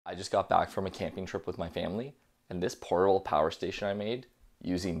I just got back from a camping trip with my family, and this portable power station I made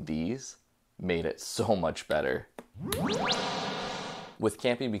using these made it so much better. With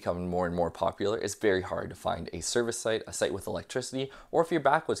camping becoming more and more popular, it's very hard to find a service site, a site with electricity, or if you're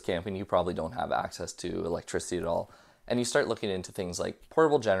backwoods camping, you probably don't have access to electricity at all. And you start looking into things like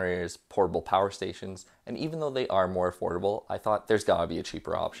portable generators, portable power stations, and even though they are more affordable, I thought there's gotta be a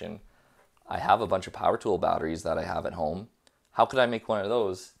cheaper option. I have a bunch of power tool batteries that I have at home. How could I make one of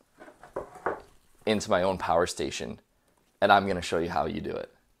those into my own power station? And I'm gonna show you how you do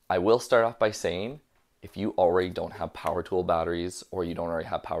it. I will start off by saying, if you already don't have power tool batteries, or you don't already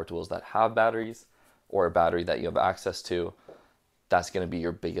have power tools that have batteries, or a battery that you have access to, that's going to be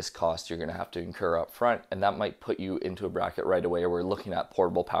your biggest cost you're going to have to incur up front, and that might put you into a bracket right away where looking at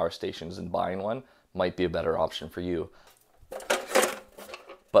portable power stations and buying one might be a better option for you.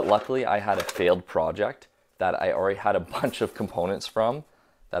 But luckily I had a failed project that I already had a bunch of components from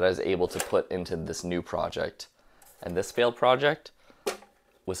that I was able to put into this new project. And this failed project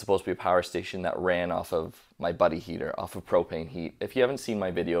was supposed to be a power station that ran off of my buddy heater, off of propane heat. If you haven't seen my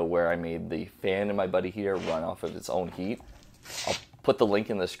video where I made the fan in my buddy heater run off of its own heat, I'll put the link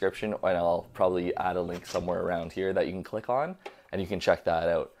in the description, and I'll probably add a link somewhere around here that you can click on and you can check that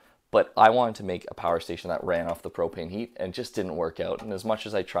out. But I wanted to make a power station that ran off the propane heat, and it just didn't work out. And as much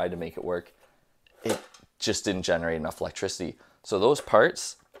as I tried to make it work, it just didn't generate enough electricity. So those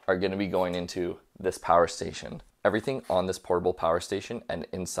parts are going to be going into this power station. Everything on this portable power station and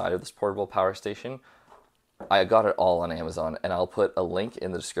inside of this portable power station, I got it all on Amazon, and I'll put a link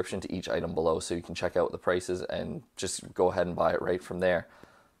in the description to each item below so you can check out the prices and just go ahead and buy it right from there.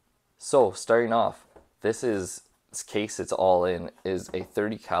 So starting off, this case it's all in is a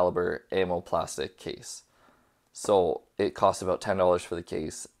 30 caliber ammo plastic case. So it costs about $10 for the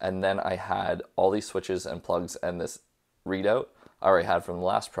case, and then I had all these switches and plugs and this readout I already had from the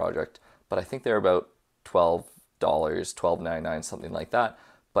last project, but I think they're about $12, $12.99, something like that.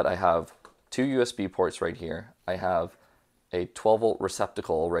 But I have two USB ports right here. I have a 12-volt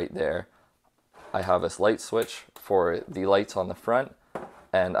receptacle right there. I have this light switch for the lights on the front,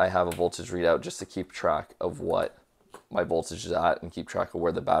 and I have a voltage readout just to keep track of what my voltage is at and keep track of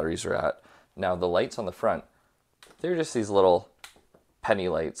where the batteries are at. Now the lights on the front, they're just these little penny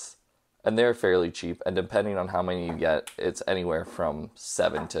lights, and they're fairly cheap, and depending on how many you get, it's anywhere from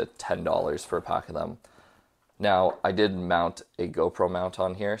 $7 to $10 for a pack of them. Now, I did mount a GoPro mount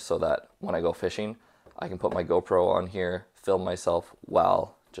on here so that when I go fishing, I can put my GoPro on here, film myself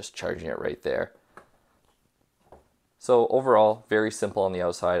while just charging it right there. So overall, very simple on the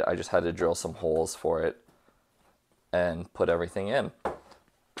outside. I just had to drill some holes for it and put everything in.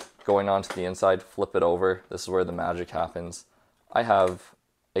 Going on to the inside, flip it over. This is where the magic happens. I have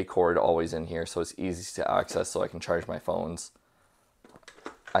a cord always in here, so it's easy to access so I can charge my phones.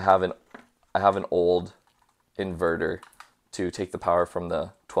 I have an old inverter to take the power from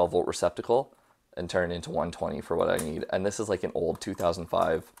the 12-volt receptacle and turn it into 120 for what I need. And this is like an old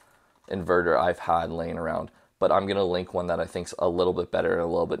 2005 inverter I've had laying around, but I'm gonna link one that I think's a little bit better and a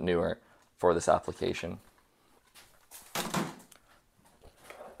little bit newer for this application.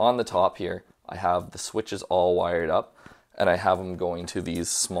 On the top here, I have the switches all wired up, and I have them going to these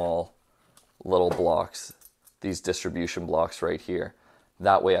small little blocks, these distribution blocks right here.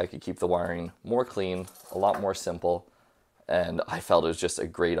 That way I could keep the wiring more clean, a lot more simple, and I felt it was just a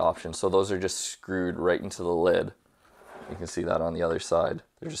great option. So those are just screwed right into the lid. You can see that on the other side.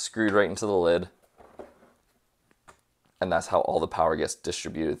 They're just screwed right into the lid, and that's how all the power gets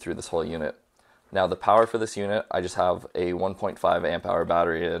distributed through this whole unit. Now the power for this unit, I just have a 1.5 amp hour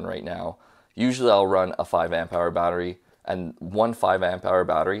battery in right now. Usually I'll run a 5 amp hour battery, and one 5 amp hour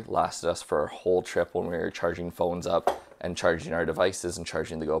battery lasted us for a whole trip when we were charging phones up and charging our devices and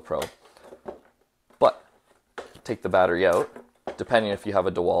charging the GoPro. But take the battery out, depending if you have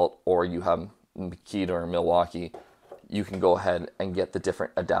a DeWalt or you have Makita or Milwaukee, you can go ahead and get the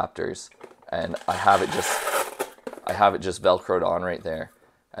different adapters. And I have it just Velcroed on right there.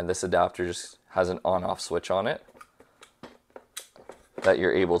 And this adapter just has an on-off switch on it that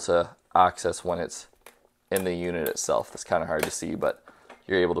you're able to access when it's in the unit itself. That's kind of hard to see, but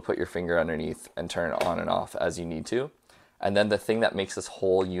you're able to put your finger underneath and turn it on and off as you need to. And then the thing that makes this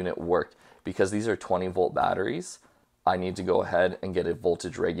whole unit work, because these are 20-volt batteries, I need to go ahead and get a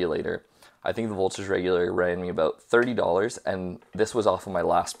voltage regulator. I think the voltage regulator ran me about $30, and this was off of my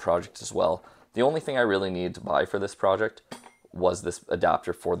last project as well. The only thing I really needed to buy for this project was this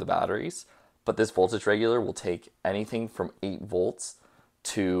adapter for the batteries, but this voltage regulator will take anything from 8 volts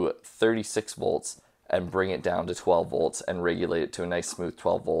to 36 volts and bring it down to 12 volts and regulate it to a nice smooth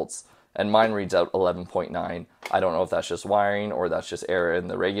 12 volts. and mine reads out 11.9. I don't know if that's just wiring or that's just error in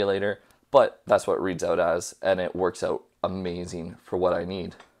the regulator, but that's what it reads out as, and it works out amazing for what I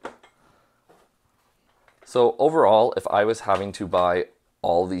need. So overall, if I was having to buy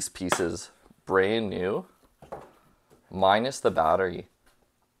all these pieces brand new, minus the battery,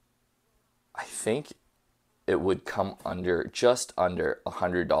 I think it would come under just under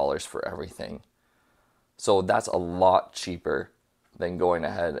 $100 for everything. So that's a lot cheaper than going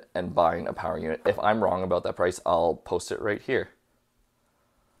ahead and buying a power unit. If I'm wrong about that price, I'll post it right here.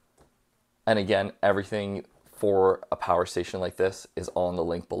 And again, everything for a power station like this is all in the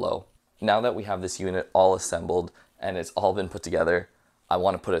link below. Now that we have this unit all assembled and it's all been put together, I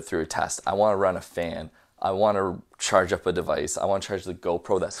want to put it through a test. I want to run a fan. I want to charge up a device. I want to charge the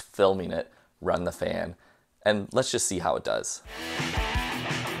GoPro that's filming it, run the fan, and let's just see how it does.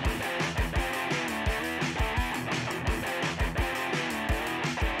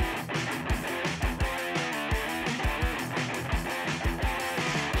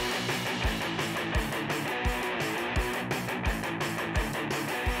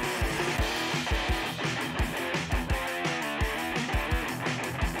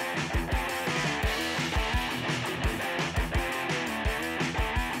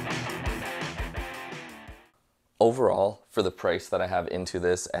 Overall, for the price that I have into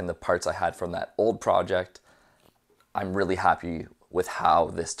this and the parts I had from that old project, I'm really happy with how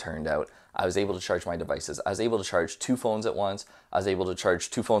this turned out. I was able to charge my devices. I was able to charge 2 phones at once. I was able to charge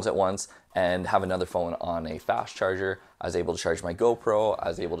 2 phones at once and have another phone on a fast charger. I was able to charge my GoPro. I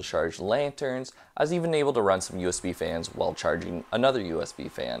was able to charge lanterns. I was even able to run some USB fans while charging another USB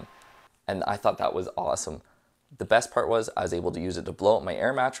fan. And I thought that was awesome. The best part was I was able to use it to blow up my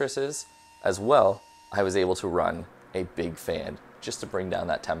air mattresses as well. I was able to run a big fan just to bring down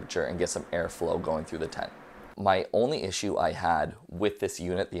that temperature and get some airflow going through the tent. My only issue I had with this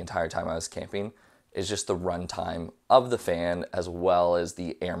unit the entire time I was camping is just the runtime of the fan as well as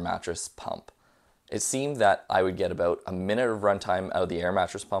the air mattress pump. It seemed that I would get about a minute of runtime out of the air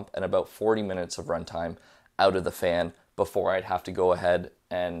mattress pump and about 40 minutes of runtime out of the fan before I'd have to go ahead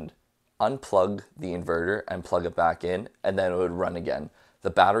and unplug the inverter and plug it back in, and then it would run again. The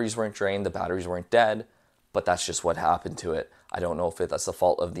batteries weren't drained, the batteries weren't dead, but that's just what happened to it. I don't know if that's the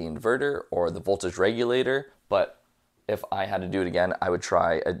fault of the inverter or the voltage regulator, but if I had to do it again, I would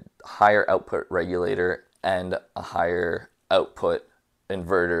try a higher output regulator and a higher output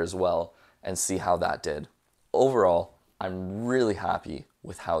inverter as well and see how that did. Overall, I'm really happy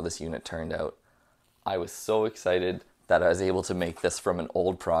with how this unit turned out. I was so excited that I was able to make this from an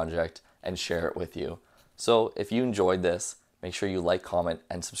old project and share it with you. So if you enjoyed this, make sure you like, comment,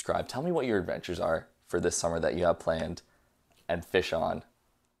 and subscribe. Tell me what your adventures are for this summer that you have planned, and fish on.